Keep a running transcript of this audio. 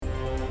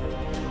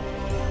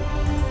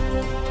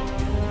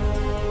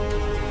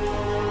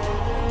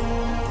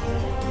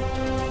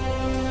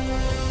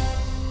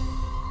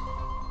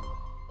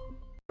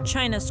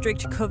China's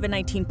strict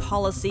COVID-19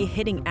 policy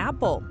hitting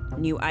Apple.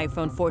 New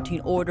iPhone 14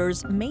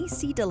 orders may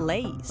see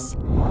delays.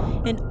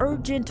 An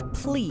urgent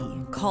plea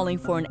calling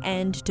for an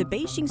end to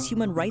Beijing's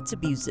human rights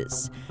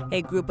abuses.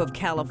 A group of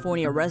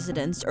California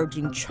residents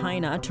urging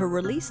China to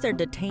release their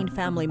detained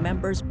family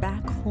members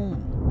back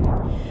home.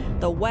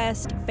 The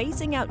West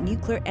phasing out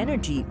nuclear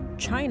energy,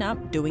 China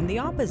doing the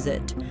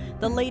opposite.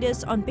 The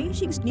latest on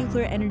Beijing's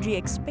nuclear energy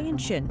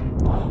expansion.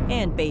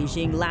 And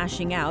Beijing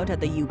lashing out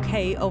at the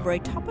UK over a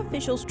top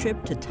official's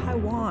trip to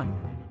Taiwan.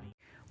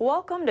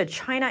 Welcome to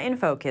China in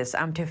Focus.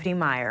 I'm Tiffany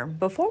Meyer.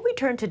 Before we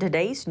turn to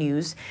today's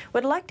news,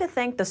 we'd like to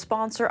thank the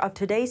sponsor of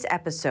today's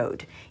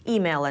episode,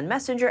 email and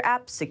messenger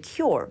app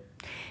Secure.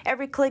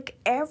 Every click,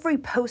 every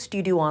post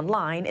you do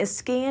online is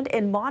scanned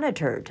and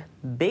monitored.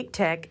 Big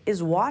tech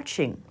is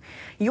watching.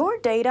 Your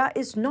data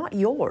is not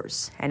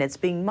yours, and it's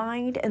being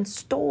mined and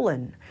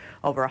stolen.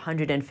 Over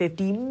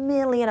 150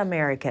 million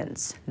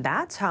Americans.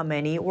 That's how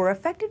many were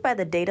affected by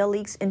the data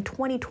leaks in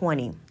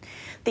 2020.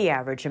 The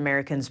average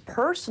American's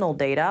personal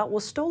data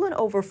was stolen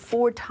over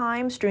 4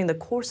 times during the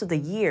course of the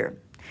year.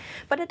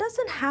 But it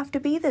doesn't have to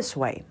be this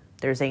way.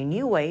 There's a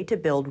new way to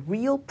build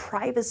real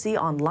privacy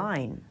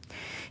online.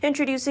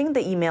 Introducing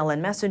the email and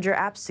messenger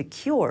app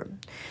Secure.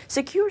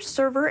 Secure's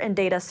server and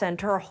data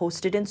center are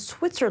hosted in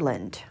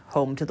Switzerland,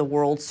 home to the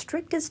world's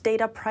strictest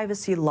data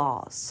privacy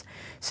laws.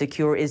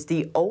 Secure is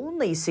the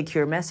only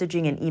secure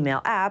messaging and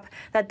email app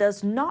that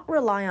does not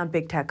rely on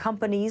big tech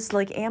companies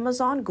like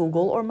Amazon,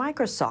 Google, or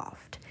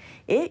Microsoft.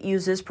 It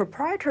uses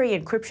proprietary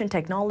encryption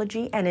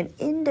technology and an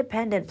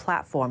independent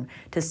platform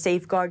to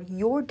safeguard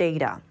your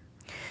data.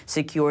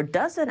 Secure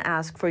doesn't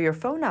ask for your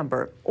phone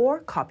number or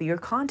copy your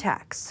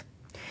contacts.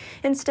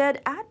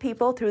 Instead, add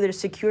people through their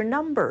secure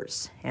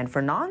numbers. And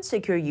for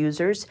non-secure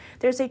users,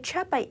 there's a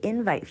chat by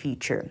invite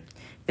feature.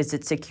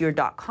 Visit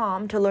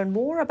secure.com to learn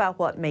more about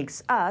what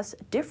makes us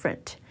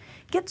different.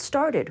 Get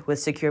started with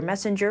Secure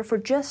Messenger for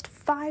just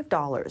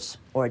 $5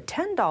 or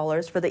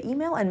 $10 for the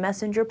email and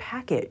messenger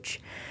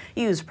package.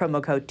 Use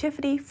promo code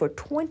Tiffany for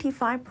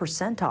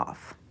 25%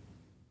 off.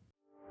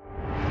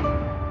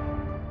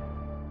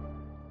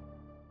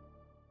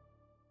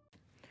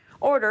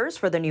 Orders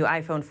for the new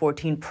iPhone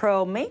 14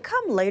 Pro may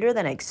come later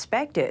than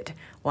expected.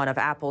 One of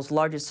Apple's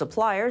largest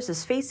suppliers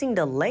is facing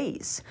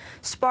delays,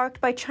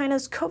 sparked by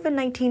China's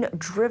COVID-19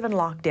 driven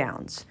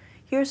lockdowns.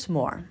 Here's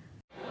more.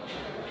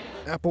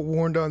 Apple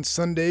warned on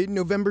Sunday,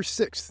 November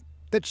 6th,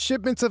 that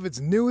shipments of its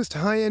newest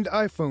high-end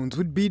iPhones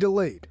would be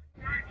delayed.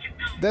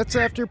 That's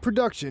after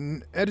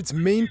production at its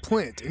main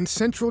plant in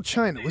central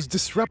China was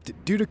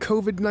disrupted due to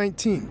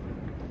COVID-19.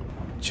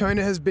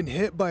 China has been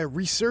hit by a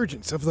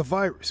resurgence of the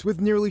virus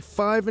with nearly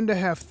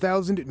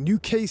 5,500 new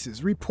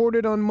cases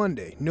reported on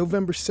Monday,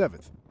 November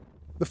 7th.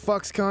 The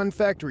Foxconn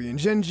factory in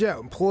Zhengzhou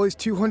employs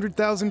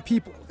 200,000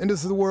 people and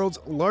is the world's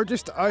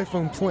largest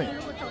iPhone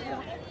plant.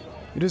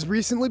 It has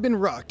recently been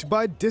rocked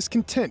by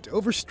discontent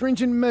over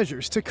stringent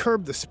measures to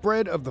curb the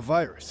spread of the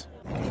virus.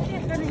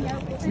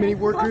 Many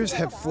workers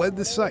have fled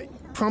the site,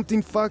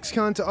 prompting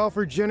Foxconn to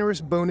offer generous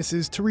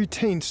bonuses to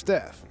retain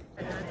staff.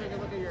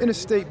 In a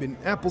statement,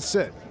 Apple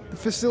said, "The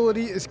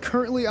facility is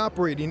currently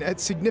operating at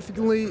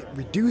significantly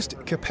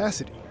reduced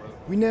capacity.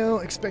 We now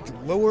expect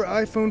lower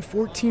iPhone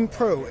 14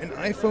 Pro and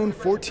iPhone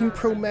 14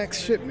 Pro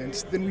Max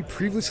shipments than we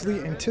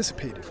previously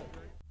anticipated."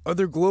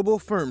 Other global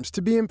firms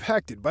to be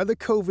impacted by the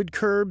COVID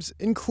curbs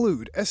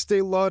include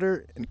Estee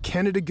Lauder and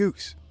Canada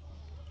Goose.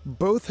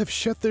 Both have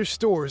shut their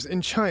stores in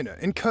China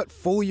and cut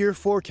full-year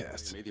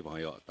forecasts.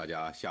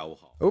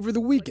 Over the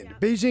weekend,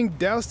 Beijing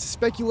doused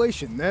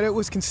speculation that it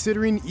was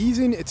considering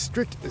easing its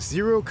strict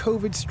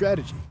zero-COVID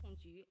strategy.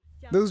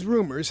 Those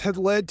rumors had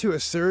led to a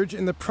surge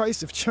in the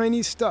price of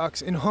Chinese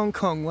stocks in Hong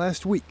Kong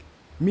last week.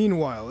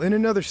 Meanwhile, in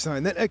another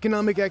sign that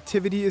economic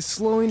activity is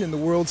slowing in the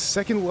world's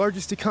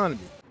second-largest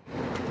economy,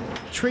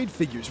 trade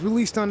figures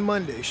released on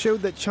Monday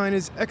showed that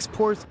China's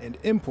exports and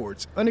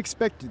imports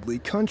unexpectedly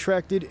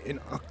contracted in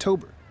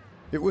October.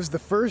 It was the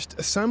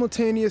first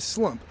simultaneous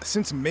slump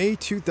since May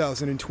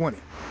 2020.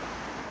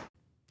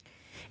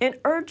 An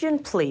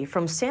urgent plea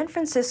from San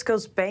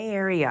Francisco's Bay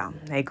Area.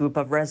 A group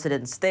of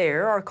residents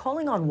there are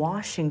calling on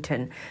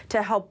Washington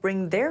to help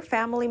bring their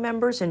family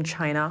members in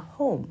China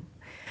home.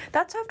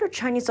 That's after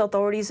Chinese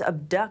authorities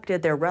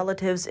abducted their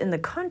relatives in the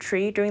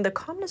country during the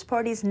Communist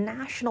Party's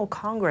National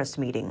Congress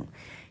meeting.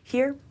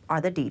 Here are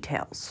the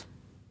details.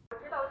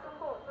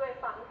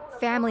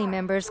 Family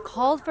members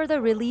called for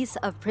the release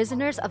of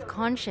prisoners of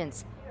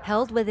conscience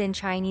held within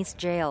Chinese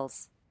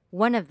jails.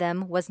 One of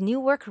them was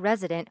Newark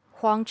resident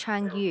Huang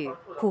Changyu,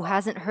 who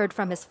hasn't heard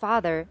from his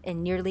father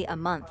in nearly a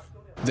month.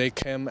 They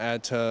came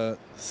at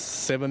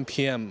 7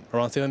 p.m.,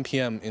 around 7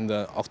 p.m. in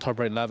the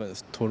October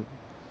 11th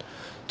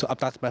to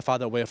abduct my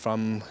father away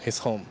from his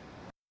home.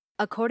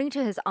 According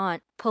to his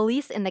aunt,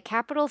 police in the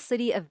capital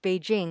city of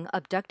Beijing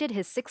abducted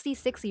his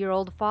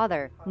 66-year-old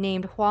father,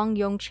 named Huang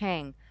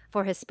Yongcheng,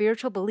 for his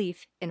spiritual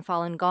belief in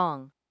Falun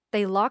Gong.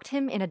 They locked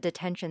him in a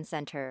detention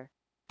center.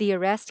 The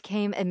arrest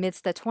came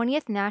amidst the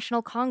 20th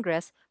National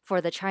Congress for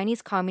the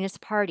Chinese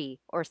Communist Party,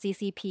 or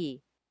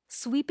CCP.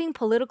 Sweeping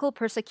political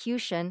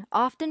persecution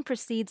often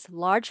precedes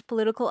large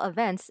political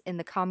events in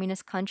the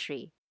communist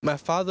country. My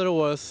father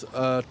was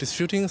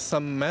distributing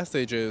some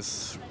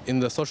messages in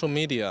the social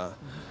media.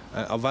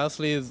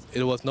 Obviously,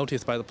 it was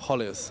noticed by the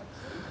police.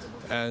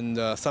 And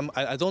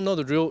I don't know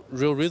the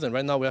real reason.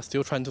 Right now, we are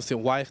still trying to see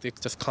why they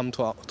just come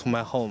to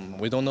my home.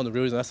 We don't know the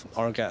real reason. That's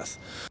our guess.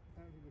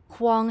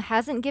 Huang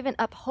hasn't given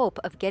up hope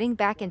of getting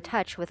back in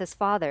touch with his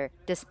father,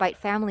 despite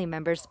family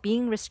members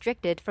being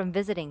restricted from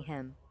visiting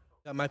him.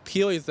 My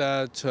appeal is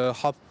that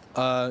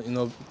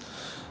the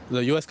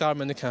U.S.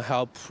 government can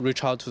help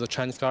reach out to the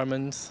Chinese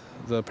government,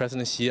 the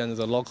President Xi, and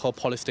the local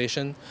police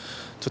station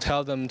to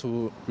tell them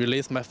to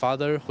release my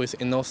father, who is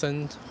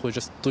innocent, who is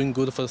just doing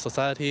good for the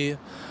society,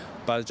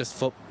 but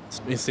just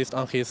insist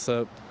on his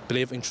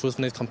belief in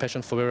truthfulness,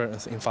 compassion,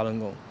 forbearance in Falun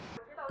Gong.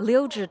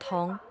 Liu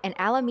Zhitong, an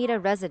Alameda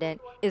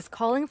resident, is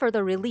calling for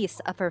the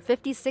release of her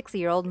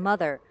 56-year-old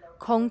mother,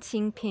 Kong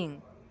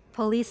Qingping.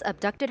 Police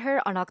abducted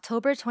her on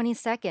October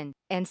 22nd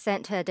and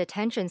sent to a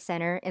detention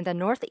center in the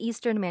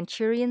northeastern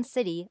Manchurian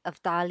city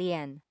of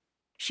Dalian.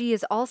 She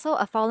is also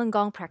a Falun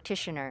Gong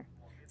practitioner.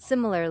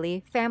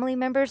 Similarly, family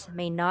members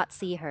may not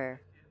see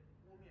her.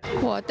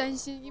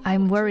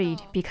 I'm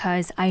worried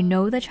because I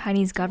know the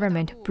Chinese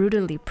government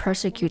brutally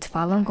persecutes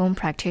Falun Gong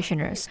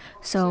practitioners,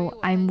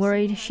 so I'm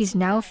worried she's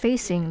now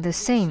facing the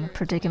same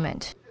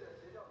predicament.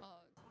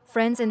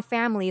 Friends and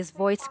families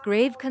voiced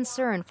grave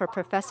concern for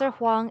Professor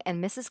Huang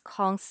and Mrs.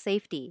 Kong's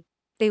safety.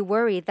 They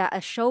worry that a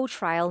show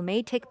trial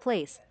may take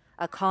place,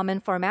 a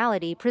common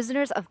formality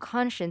prisoners of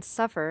conscience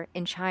suffer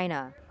in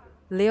China.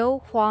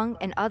 Liu, Huang,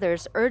 and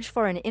others urge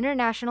for an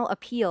international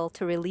appeal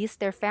to release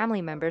their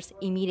family members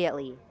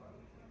immediately.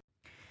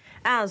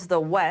 As the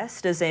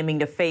West is aiming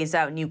to phase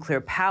out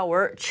nuclear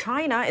power,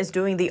 China is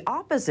doing the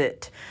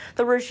opposite.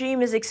 The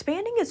regime is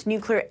expanding its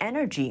nuclear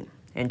energy.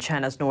 In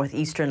China's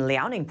northeastern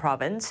Liaoning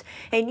province,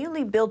 a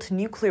newly built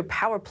nuclear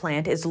power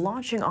plant is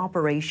launching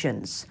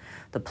operations.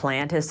 The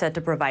plant is set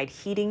to provide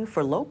heating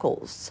for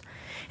locals.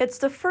 It's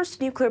the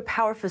first nuclear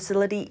power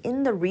facility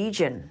in the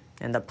region,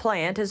 and the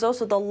plant is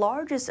also the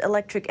largest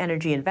electric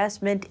energy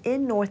investment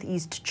in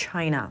northeast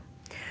China.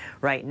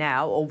 Right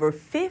now, over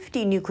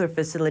 50 nuclear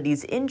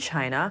facilities in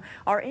China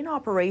are in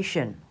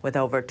operation, with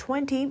over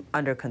 20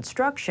 under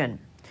construction.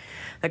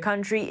 The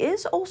country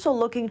is also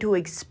looking to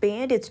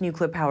expand its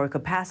nuclear power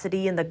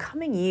capacity in the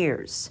coming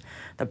years.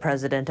 The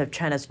president of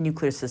China's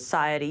Nuclear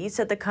Society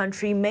said the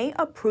country may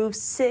approve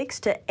 6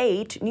 to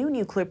 8 new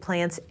nuclear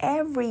plants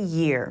every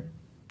year.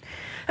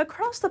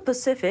 Across the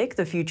Pacific,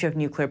 the future of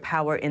nuclear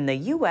power in the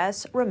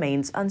U.S.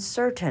 remains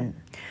uncertain.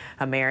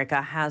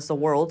 America has the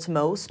world's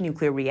most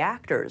nuclear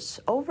reactors,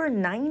 over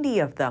 90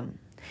 of them.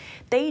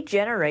 They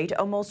generate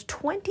almost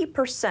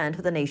 20%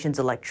 of the nation's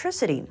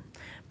electricity,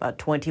 but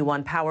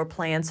 21 power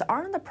plants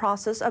are in the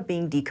process of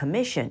being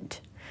decommissioned.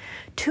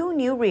 2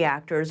 new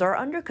reactors are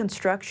under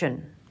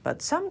construction,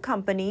 but some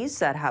companies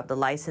that have the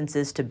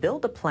licenses to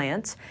build the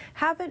plants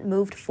haven't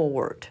moved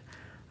forward.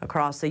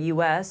 Across the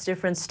U.S.,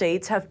 different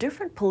states have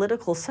different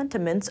political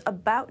sentiments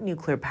about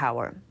nuclear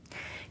power.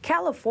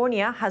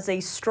 California has a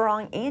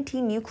strong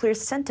anti-nuclear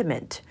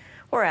sentiment,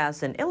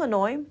 whereas in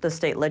Illinois, the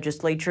state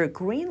legislature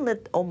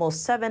greenlit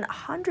almost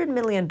 $700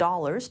 million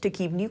to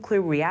keep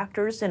nuclear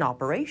reactors in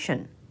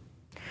operation.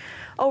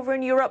 Over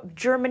in Europe,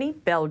 Germany,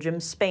 Belgium,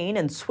 Spain,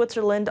 and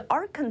Switzerland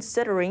are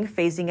considering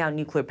phasing out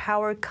nuclear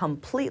power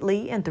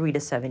completely in 3 to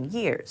 7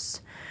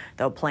 years,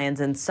 though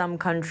plans in some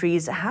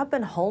countries have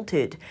been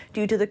halted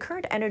due to the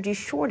current energy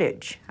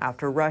shortage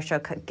after Russia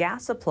cut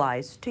gas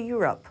supplies to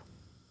Europe.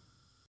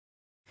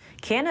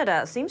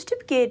 Canada seems to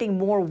be getting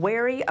more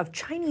wary of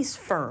Chinese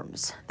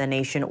firms. The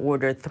nation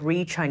ordered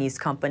 3 Chinese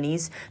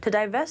companies to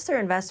divest their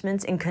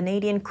investments in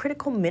Canadian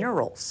critical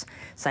minerals,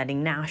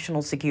 citing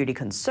national security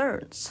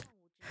concerns.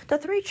 The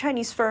 3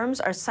 Chinese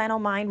firms are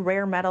Sinomine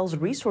Rare Metals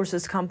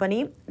Resources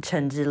Company,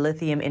 Chengzhi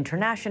Lithium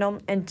International,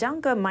 and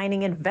Jiangge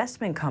Mining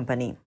Investment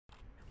Company.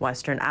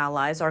 Western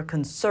allies are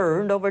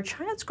concerned over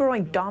China's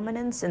growing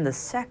dominance in the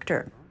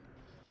sector.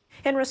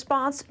 In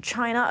response,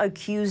 China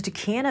accused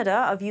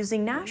Canada of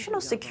using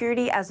national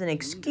security as an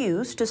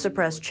excuse to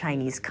suppress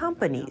Chinese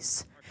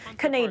companies.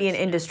 Canadian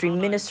Industry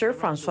Minister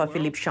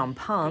François-Philippe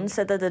Champagne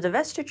said that the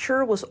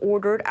divestiture was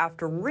ordered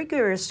after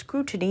rigorous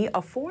scrutiny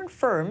of foreign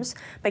firms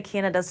by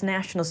Canada's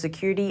national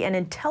security and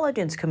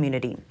intelligence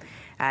community,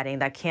 adding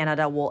that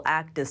Canada will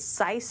act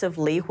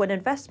decisively when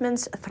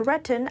investments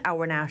threaten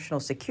our national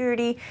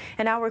security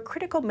and our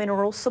critical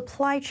mineral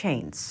supply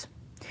chains.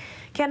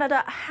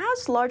 Canada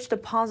has large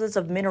deposits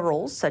of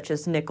minerals such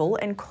as nickel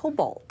and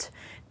cobalt.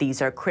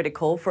 These are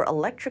critical for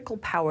electrical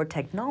power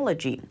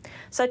technology,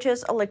 such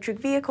as electric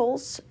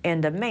vehicles,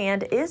 and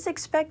demand is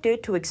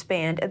expected to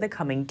expand in the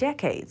coming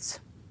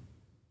decades.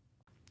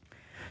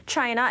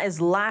 China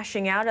is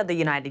lashing out at the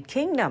United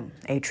Kingdom.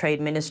 A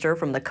trade minister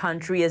from the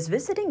country is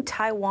visiting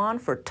Taiwan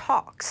for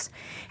talks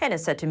and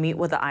is set to meet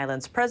with the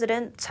island's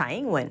president, Tsai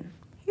Ing-wen.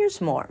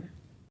 Here's more.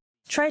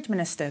 Trade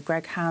Minister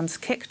Greg Hands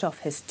kicked off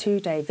his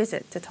 2-day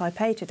visit to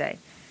Taipei today.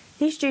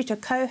 He's due to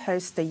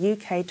co-host the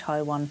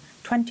UK-Taiwan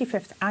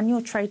 25th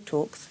Annual Trade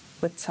Talks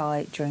with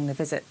Tsai during the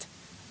visit.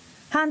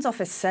 Han's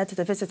office said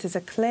the visit is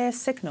a clear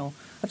signal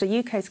of the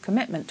UK's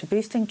commitment to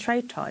boosting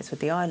trade ties with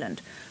the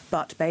island,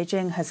 but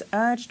Beijing has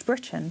urged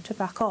Britain to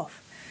back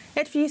off.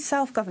 It views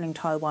self-governing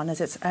Taiwan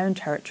as its own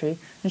territory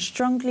and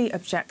strongly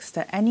objects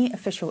to any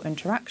official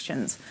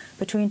interactions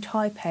between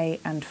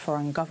Taipei and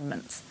foreign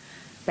governments.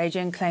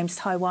 Beijing claims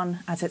Taiwan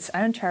as its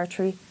own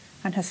territory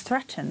and has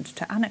threatened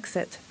to annex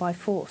it by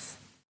force.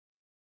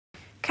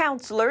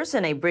 Councillors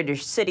in a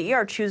British city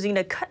are choosing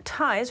to cut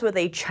ties with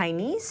a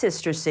Chinese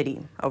sister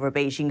city over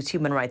Beijing's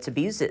human rights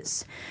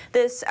abuses.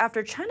 This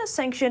after China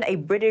sanctioned a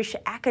British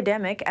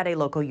academic at a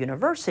local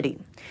university.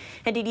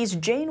 NTD's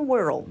Jane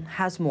Worrell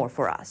has more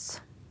for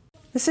us.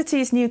 The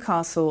cities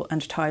Newcastle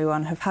and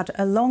Taiyuan have had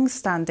a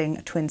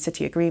long-standing twin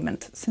city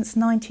agreement since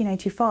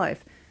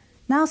 1985.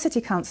 Now city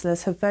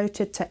councillors have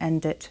voted to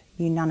end it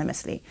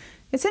unanimously.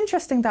 It's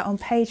interesting that on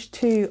page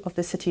 2 of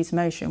the city's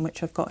motion,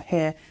 which I've got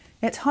here,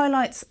 it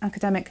highlights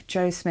academic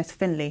Jo Smith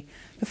Finlay,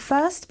 the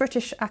first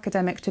British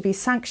academic to be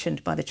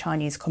sanctioned by the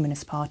Chinese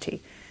Communist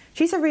Party.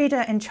 She's a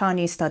reader in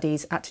Chinese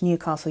studies at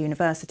Newcastle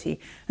University,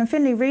 and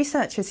Finlay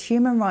researches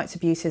human rights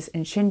abuses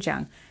in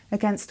Xinjiang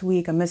against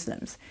Uyghur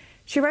Muslims.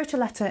 She wrote a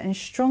letter in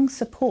strong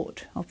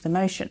support of the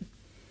motion.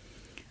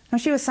 Now,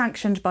 she was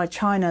sanctioned by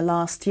China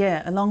last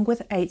year, along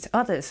with 8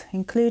 others,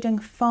 including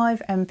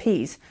 5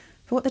 MPs,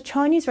 for what the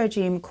Chinese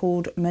regime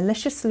called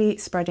maliciously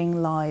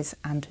spreading lies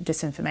and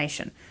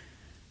disinformation.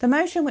 The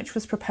motion, which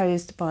was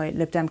proposed by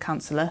Lib Dem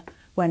councillor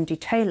Wendy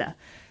Taylor,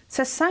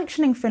 says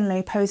sanctioning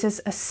Finlay poses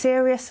a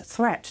serious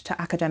threat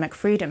to academic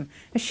freedom,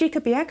 as she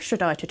could be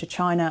extradited to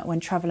China when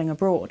travelling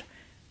abroad.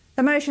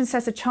 The motion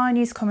says the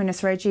Chinese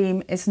Communist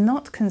regime is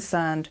not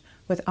concerned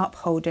with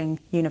upholding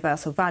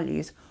universal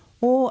values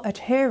or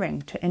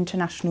adhering to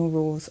international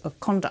rules of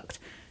conduct.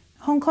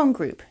 Hong Kong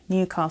group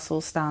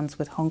Newcastle Stands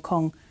with Hong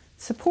Kong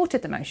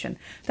supported the motion.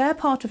 They're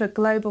part of a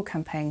global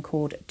campaign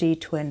called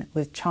D-Twin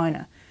with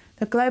China.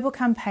 The global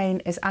campaign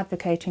is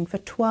advocating for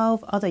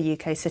 12 other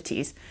UK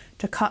cities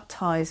to cut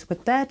ties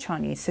with their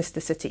Chinese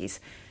sister cities.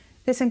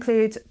 This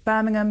includes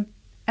Birmingham,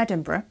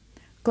 Edinburgh,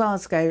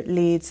 Glasgow,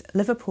 Leeds,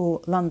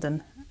 Liverpool,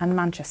 London and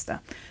Manchester.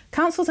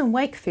 Councils in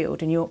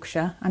Wakefield in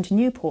Yorkshire and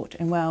Newport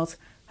in Wales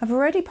have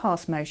already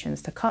passed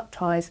motions to cut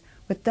ties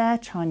with their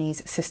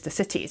Chinese sister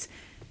cities.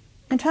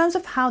 In terms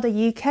of how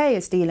the UK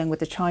is dealing with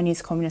the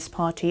Chinese Communist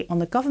Party on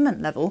the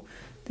government level,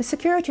 the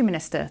Security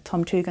Minister,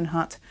 Tom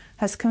Tugendhat,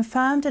 has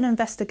confirmed an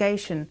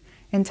investigation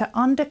into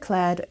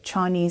undeclared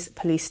Chinese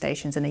police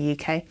stations in the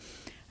UK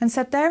and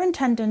said they're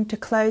intending to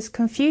close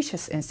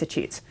Confucius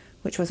Institutes,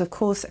 which was, of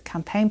course, a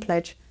campaign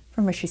pledge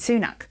from Rishi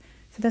Sunak.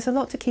 So there's a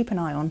lot to keep an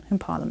eye on in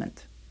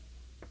Parliament.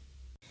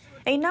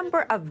 A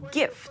number of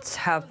gifts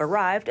have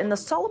arrived in the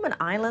Solomon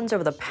Islands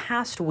over the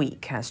past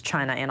week as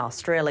China and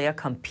Australia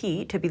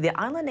compete to be the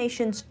island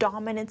nation's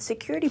dominant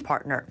security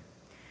partner.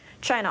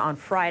 China on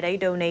Friday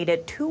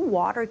donated 2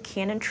 water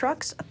cannon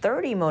trucks,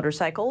 30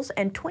 motorcycles,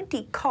 and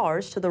 20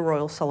 cars to the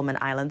Royal Solomon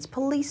Islands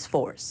Police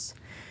Force.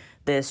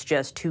 This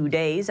just 2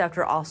 days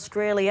after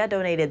Australia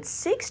donated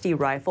 60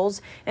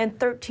 rifles and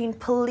 13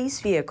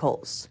 police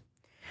vehicles.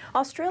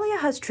 Australia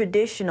has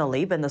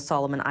traditionally been the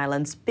Solomon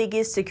Islands'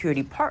 biggest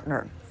security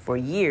partner, for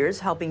years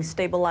helping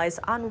stabilize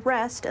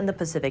unrest in the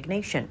Pacific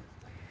nation.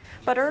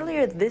 But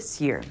earlier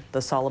this year,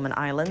 the Solomon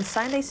Islands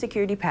signed a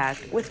security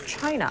pact with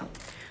China,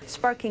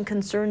 sparking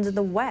concerns in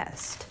the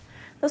West.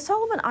 The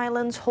Solomon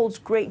Islands holds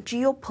great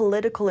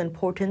geopolitical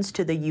importance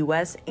to the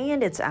U.S.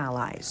 and its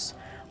allies.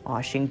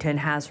 Washington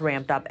has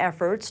ramped up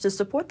efforts to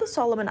support the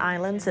Solomon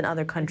Islands and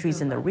other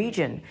countries in the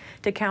region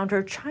to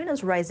counter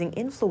China's rising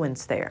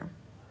influence there.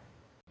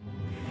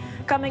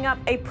 Coming up,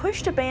 a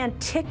push to ban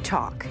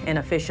TikTok. An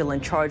official in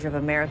charge of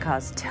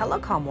America's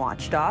telecom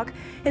watchdog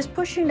is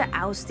pushing to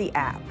oust the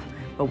app.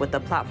 But with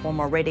the platform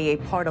already a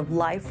part of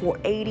life for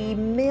 80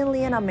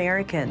 million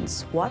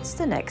Americans, what's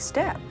the next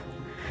step?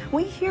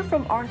 We hear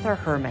from Arthur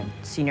Herman,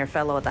 Senior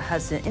Fellow at the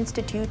Hudson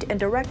Institute and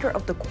Director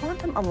of the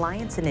Quantum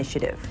Alliance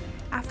Initiative,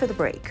 after the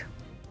break.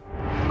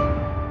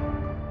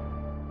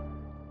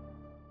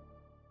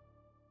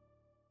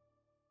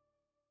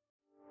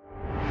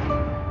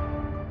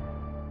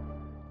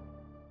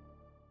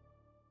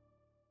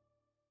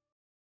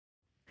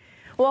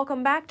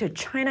 Welcome back to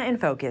China in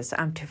Focus.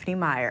 I'm Tiffany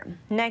Meyer.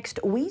 Next,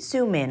 we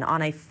zoom in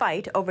on a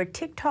fight over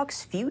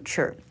TikTok's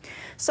future.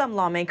 Some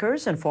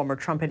lawmakers and former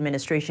Trump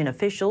administration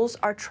officials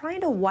are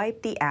trying to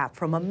wipe the app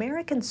from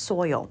American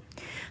soil.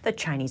 The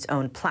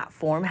Chinese-owned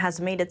platform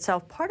has made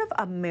itself part of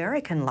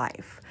American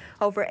life.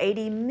 Over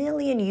 80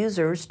 million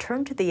users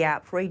turn to the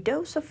app for a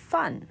dose of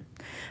fun.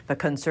 But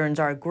concerns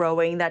are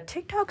growing that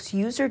TikTok's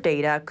user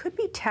data could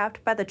be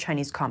tapped by the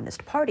Chinese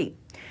Communist Party.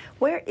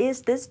 Where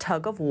is this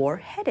tug of war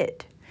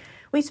headed?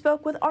 We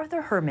spoke with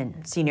Arthur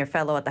Herman, Senior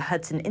Fellow at the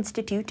Hudson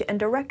Institute and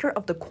Director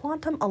of the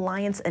Quantum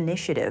Alliance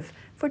Initiative,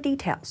 for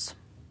details.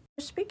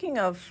 Speaking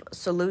of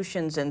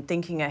solutions and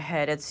thinking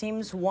ahead, it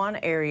seems one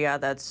area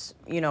that's,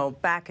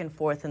 back and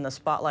forth in the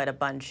spotlight a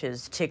bunch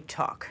is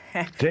TikTok.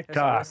 TikTok. There's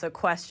always a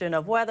question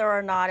of whether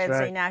or not That's it's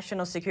right. a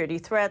national security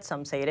threat.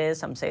 Some say it is,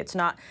 some say it's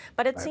not.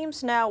 But it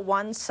seems now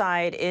one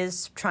side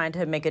is trying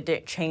to make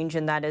a change,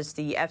 and that is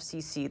the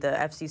FCC. The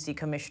FCC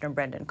Commissioner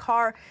Brendan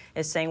Carr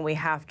is saying we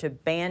have to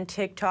ban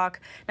TikTok.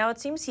 Now, it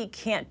seems he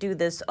can't do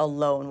this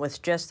alone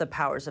with just the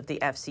powers of the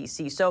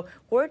FCC. So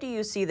where do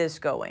you see this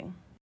going?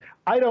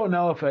 I don't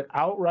know if an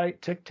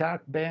outright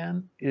TikTok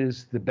ban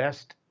is the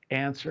best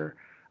answer.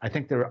 I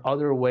think there are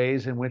other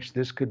ways in which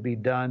this could be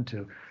done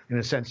to, in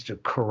a sense, to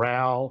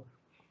corral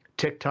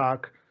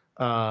TikTok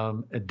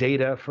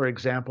data, for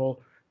example,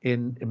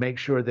 make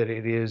sure that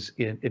it is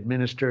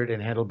administered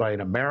and handled by an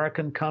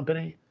American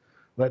company,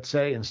 let's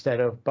say, instead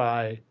of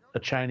by a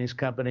Chinese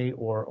company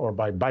or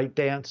by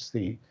ByteDance,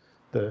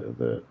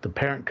 the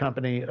parent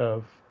company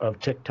of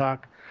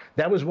TikTok.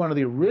 That was one of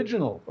the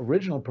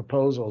original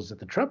proposals that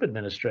the Trump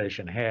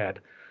administration had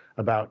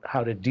about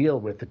how to deal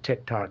with the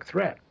TikTok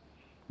threat,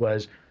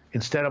 was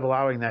instead of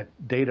allowing that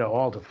data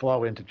all to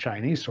flow into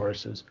Chinese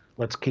sources,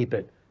 let's keep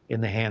it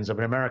in the hands of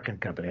an American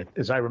company.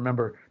 As I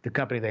remember, the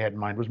company they had in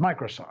mind was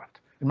Microsoft.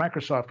 And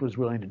Microsoft was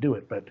willing to do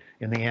it, but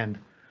in the end,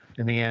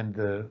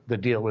 the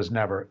deal was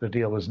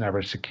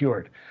never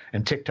secured.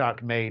 And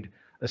TikTok made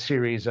a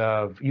series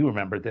of, you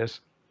remember this,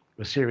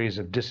 a series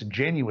of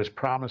disingenuous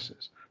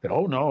promises that,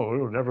 oh no,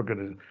 we're never going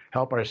to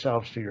help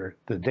ourselves to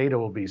the data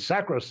will be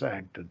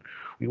sacrosanct and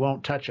we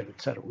won't touch it,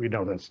 et cetera. We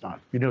know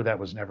that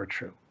was never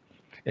true,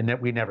 and that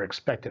we never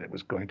expected it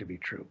was going to be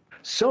true.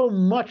 So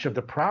much of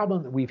the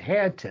problem that we've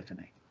had,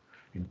 Tiffany,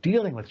 in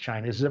dealing with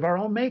China is of our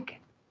own making.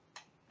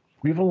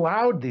 We've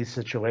allowed these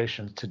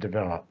situations to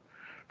develop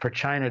for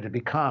China to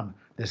become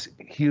this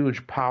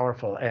huge,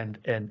 powerful, and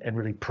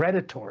really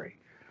predatory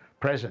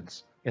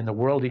presence in the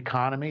world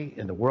economy,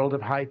 in the world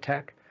of high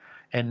tech.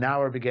 And now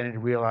we're beginning to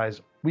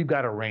realize we've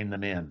got to rein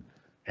them in.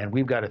 And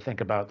we've got to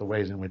think about the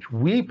ways in which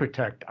we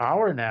protect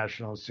our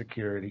national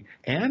security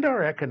and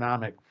our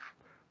economic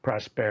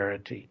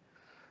prosperity.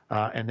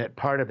 And that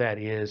part of that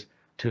is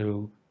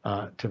to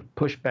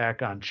push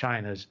back on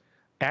China's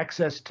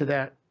access to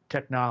that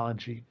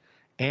technology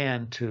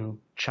and to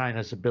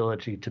China's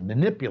ability to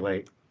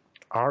manipulate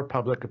our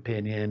public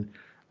opinion,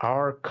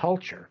 our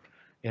culture,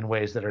 in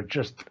ways that are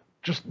just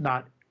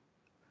not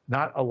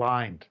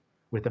aligned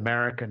with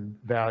American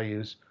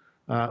values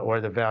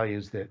or the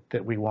values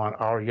that we want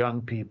our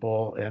young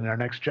people and our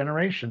next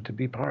generation to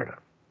be part of.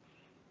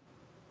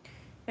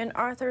 And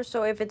Arthur,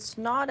 so if it's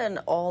not an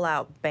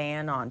all-out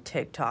ban on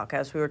TikTok,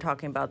 as we were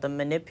talking about the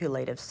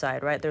manipulative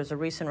side, right? There's a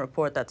recent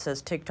report that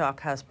says TikTok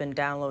has been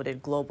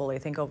downloaded globally, I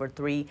think over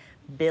 3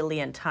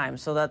 billion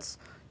times. So that's,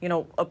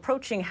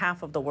 approaching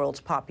half of the world's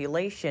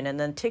population. And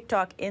then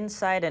TikTok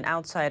inside and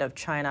outside of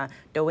China,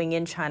 Douyin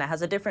in China,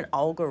 has a different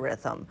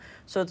algorithm.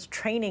 So it's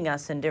training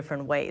us in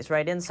different ways,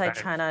 right? Inside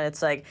China,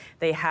 it's like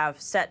they have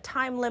set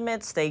time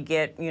limits. They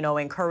get,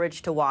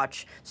 encouraged to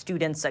watch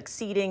students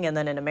succeeding. And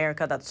then in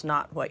America, that's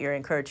not what you're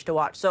encouraged to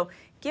watch. So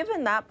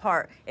given that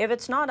part, if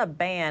it's not a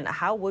ban,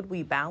 how would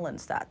we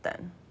balance that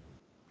then?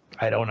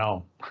 I don't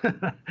know.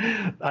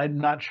 I'm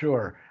not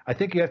sure. I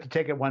think you have to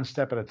take it one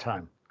step at a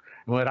time.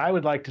 And what I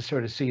would like to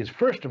sort of see is,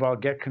 first of all,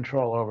 get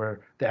control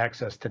over the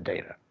access to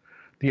data.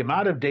 The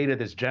amount of data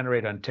that's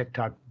generated on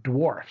TikTok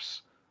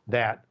dwarfs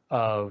that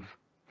of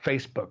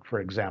Facebook, for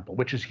example,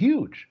 which is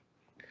huge.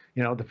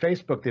 The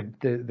Facebook,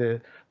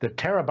 the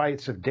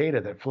terabytes of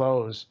data that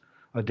flows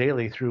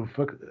daily through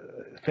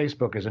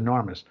Facebook is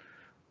enormous.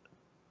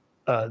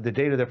 The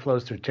data that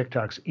flows through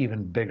TikTok's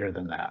even bigger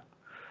than that.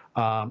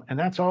 And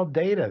that's all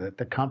data that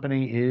the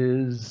company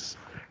is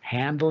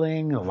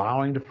handling,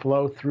 allowing to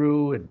flow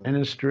through,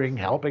 administering,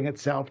 helping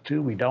itself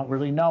to. We don't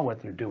really know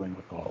what they're doing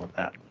with all of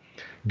that.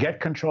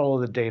 Get control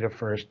of the data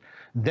first.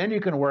 Then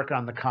you can work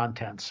on the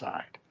content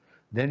side.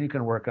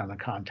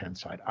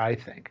 I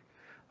think.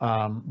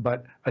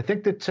 But I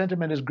think that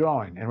sentiment is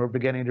growing, and we're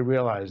beginning to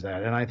realize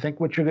that. And I think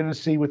what you're going to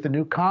see with the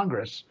new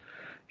Congress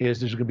is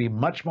there's going to be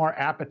much more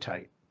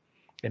appetite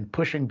in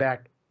pushing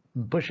back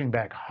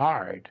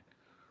hard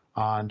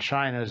on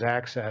China's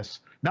access,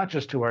 not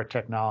just to our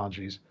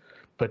technologies,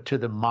 but to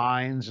the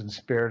minds and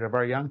spirit of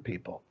our young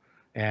people.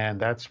 And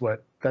that's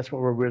what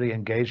we're really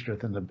engaged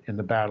with in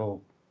the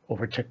battle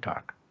over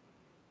TikTok.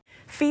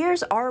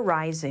 Fears are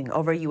rising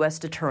over U.S.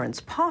 deterrence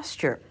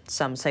posture.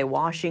 Some say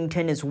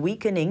Washington is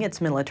weakening its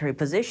military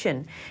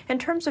position in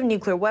terms of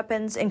nuclear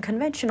weapons and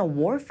conventional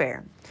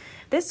warfare.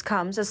 This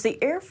comes as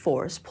the Air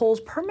Force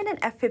pulls permanent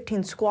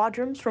F-15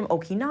 squadrons from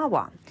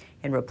Okinawa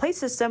and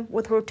replaces them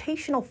with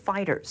rotational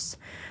fighters.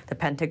 The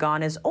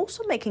Pentagon is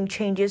also making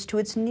changes to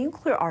its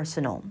nuclear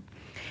arsenal.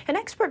 An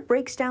expert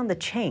breaks down the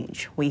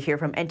change. We hear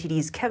from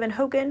NTD's Kevin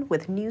Hogan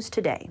with News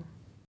Today.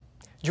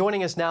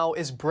 Joining us now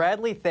is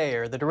Bradley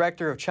Thayer, the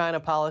Director of China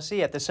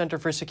Policy at the Center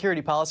for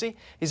Security Policy.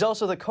 He's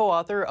also the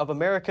co-author of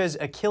America's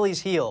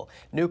Achilles Heel,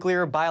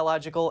 Nuclear,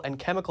 Biological, and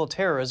Chemical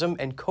Terrorism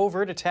and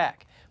Covert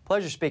Attack.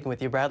 Pleasure speaking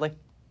with you, Bradley.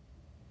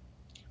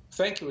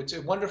 Thank you. It's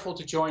wonderful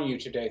to join you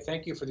today.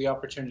 Thank you for the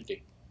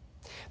opportunity.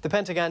 The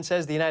Pentagon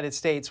says the United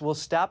States will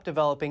stop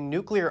developing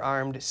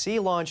nuclear-armed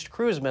sea-launched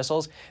cruise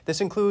missiles.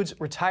 This includes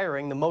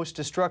retiring the most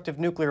destructive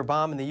nuclear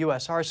bomb in the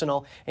U.S.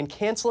 arsenal and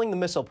canceling the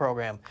missile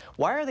program.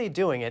 Why are they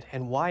doing it,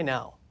 and why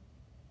now?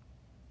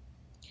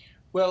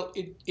 Well,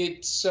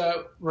 it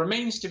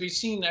remains to be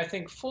seen, I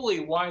think, fully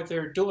why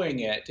they're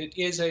doing it. It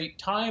is a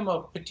time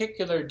of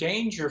particular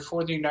danger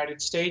for the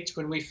United States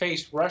when we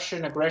face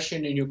Russian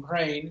aggression in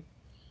Ukraine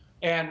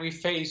and we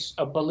face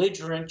a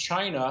belligerent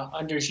China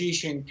under Xi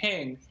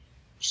Jinping,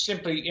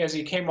 simply as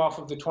he came off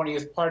of the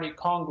 20th Party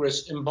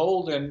Congress,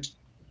 emboldened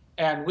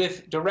and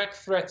with direct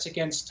threats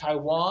against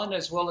Taiwan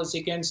as well as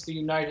against the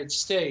United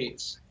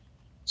States.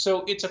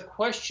 So it's a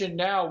question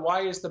now,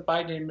 why is the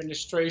Biden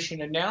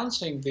administration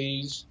announcing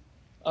these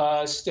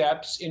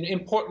steps in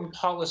important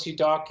policy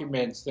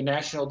documents, the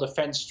National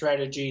Defense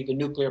Strategy, the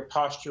Nuclear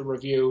Posture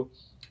Review,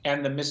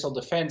 and the Missile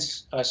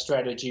Defense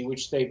Strategy,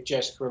 which they've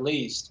just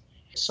released?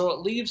 So it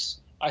leaves,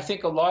 I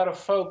think, a lot of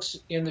folks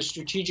in the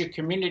strategic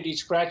community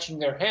scratching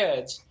their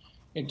heads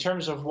in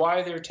terms of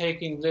why they're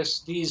taking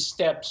these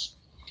steps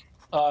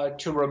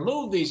to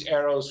remove these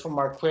arrows from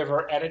our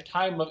quiver at a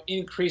time of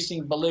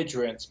increasing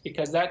belligerence,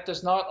 because that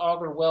does not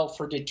augur well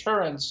for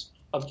deterrence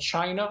of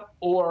China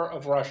or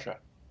of Russia.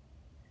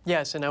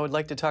 Yes, and I would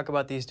like to talk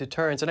about these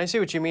deterrents. And I see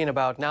what you mean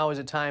about now is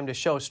a time to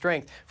show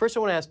strength. First,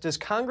 I want to ask, does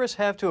Congress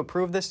have to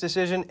approve this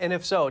decision? And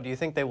if so, do you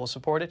think they will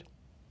support it?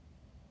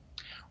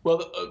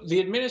 Well,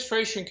 the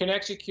administration can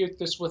execute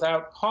this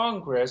without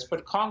Congress,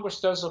 but Congress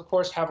does, of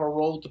course, have a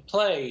role to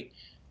play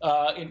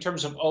in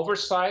terms of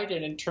oversight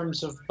and in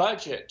terms of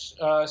budget.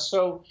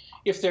 So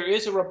if there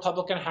is a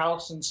Republican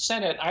House and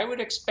Senate, I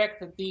would expect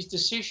that these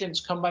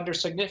decisions come under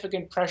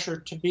significant pressure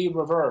to be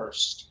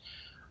reversed.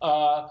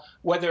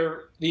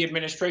 Whether the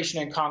administration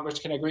and Congress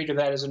can agree to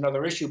that is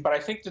another issue, but I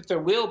think that there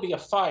will be a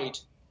fight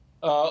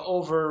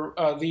over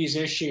these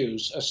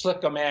issues,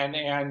 Slickaman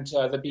and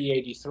the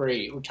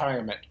B-83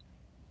 retirement.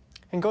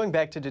 And going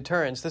back to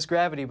deterrence, this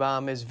gravity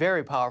bomb is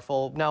very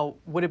powerful. Now,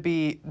 would it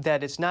be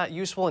that it's not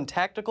useful in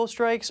tactical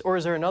strikes, or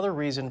is there another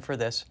reason for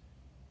this?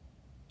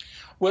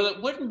 Well, it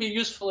wouldn't be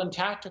useful in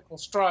tactical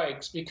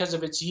strikes because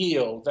of its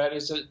yield. That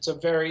is,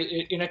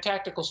 in a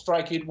tactical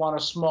strike, you'd want a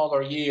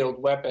smaller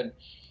yield weapon.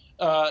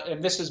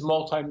 And this is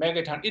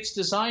multi-megaton. It's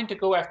designed to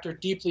go after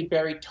deeply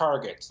buried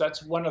targets.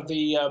 That's one of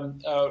the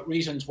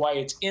reasons why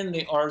it's in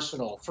the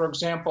arsenal. For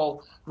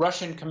example,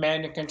 Russian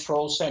command and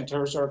control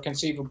centers, or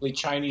conceivably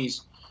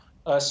Chinese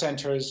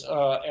centers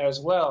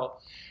as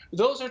well.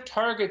 Those are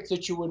targets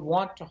that you would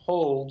want to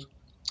hold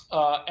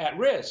at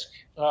risk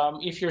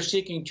if you're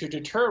seeking to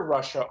deter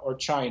Russia or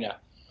China.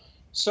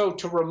 So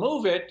to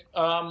remove it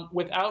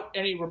without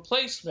any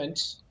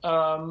replacement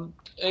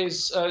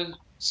is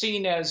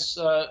seen as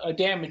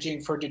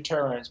damaging for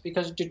deterrence,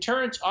 because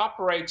deterrence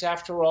operates,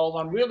 after all,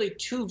 on really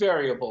two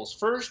variables.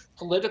 First,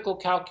 political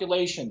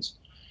calculations,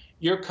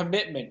 your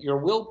commitment, your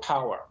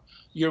willpower,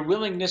 your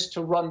willingness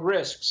to run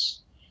risks,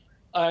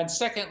 and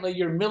secondly,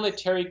 your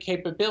military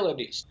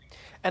capabilities.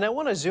 And I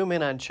want to zoom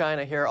in on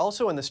China here.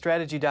 Also in the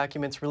strategy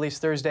documents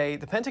released Thursday,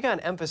 the Pentagon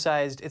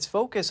emphasized its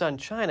focus on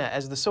China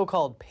as the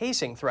so-called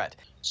pacing threat.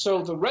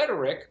 So the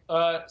rhetoric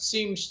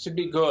seems to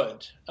be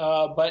good,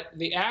 but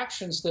the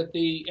actions at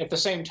the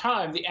same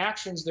time, the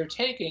actions they're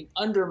taking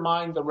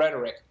undermine the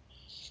rhetoric.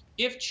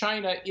 If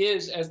China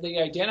is, as they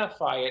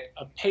identify it,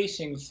 a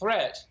pacing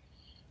threat,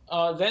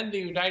 then the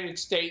United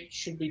States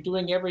should be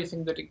doing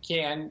everything that it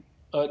can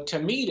to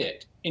meet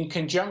it, in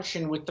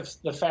conjunction with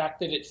the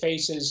fact that it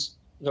faces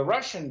the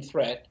Russian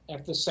threat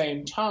at the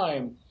same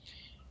time.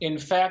 In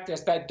fact,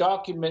 as that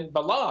document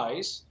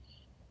belies,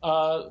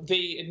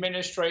 the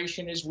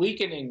administration is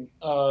weakening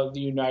the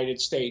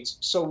United States.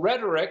 So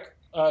rhetoric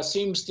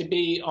seems to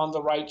be on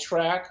the right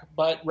track,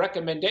 but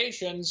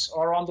recommendations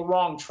are on the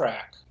wrong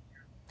track.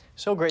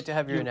 So great to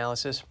have your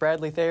analysis.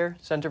 Bradley Thayer,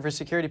 Center for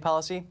Security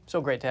Policy.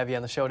 So great to have you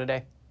on the show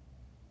today.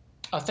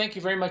 Thank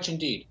you very much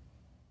indeed.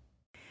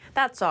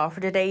 That's all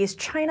for today's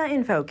China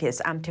in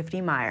Focus. I'm Tiffany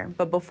Meyer.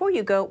 But before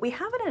you go, we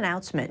have an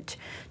announcement.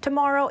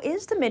 Tomorrow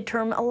is the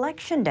midterm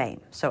election day,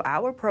 so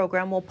our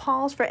program will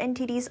pause for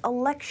NTD's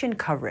election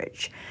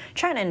coverage.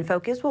 China in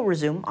Focus will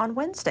resume on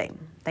Wednesday.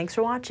 Thanks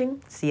for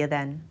watching. See you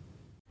then.